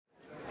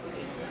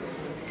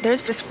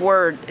There's this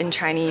word in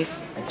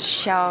Chinese,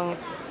 香,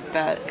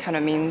 that kind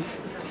of means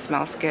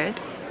smells good.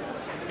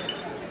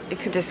 It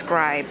could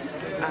describe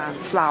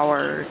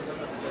flour,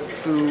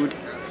 food,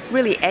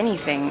 really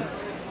anything.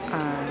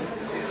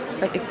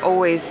 But it's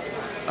always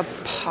a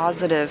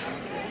positive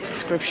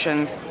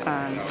description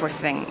for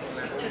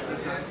things.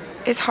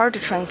 It's hard to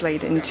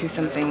translate into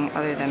something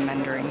other than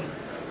Mandarin.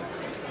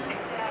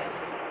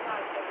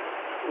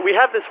 We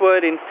have this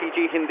word in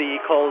Fiji Hindi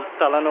called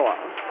talanoa.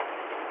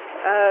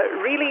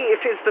 Really,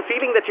 it is the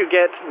feeling that you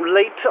get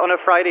late on a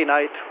Friday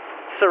night,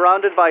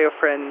 surrounded by your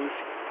friends,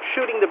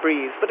 shooting the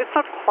breeze, but it's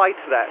not quite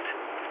that.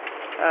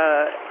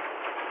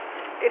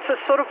 It's a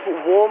sort of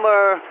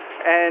warmer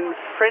and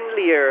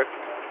friendlier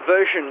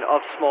version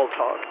of small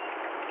talk.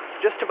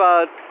 Just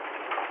about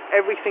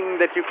everything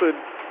that you could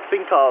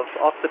think of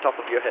off the top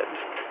of your head.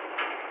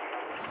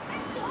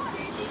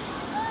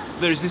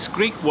 There's this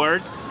Greek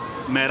word,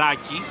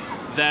 meraki,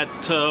 that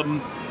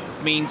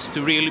means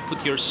to really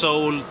put your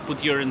soul,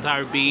 put your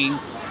entire being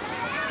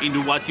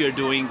into what you're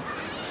doing,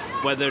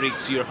 whether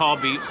it's your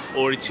hobby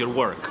or it's your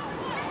work.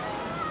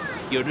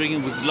 You're doing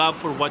it with love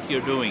for what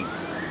you're doing.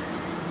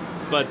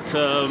 But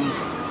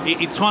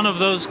it's one of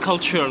those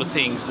cultural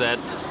things that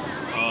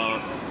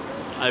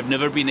I've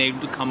never been able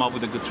to come up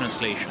with a good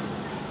translation.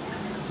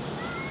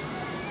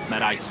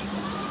 Meraki.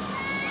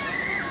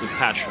 With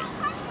passion.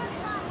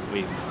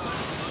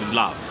 With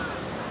love.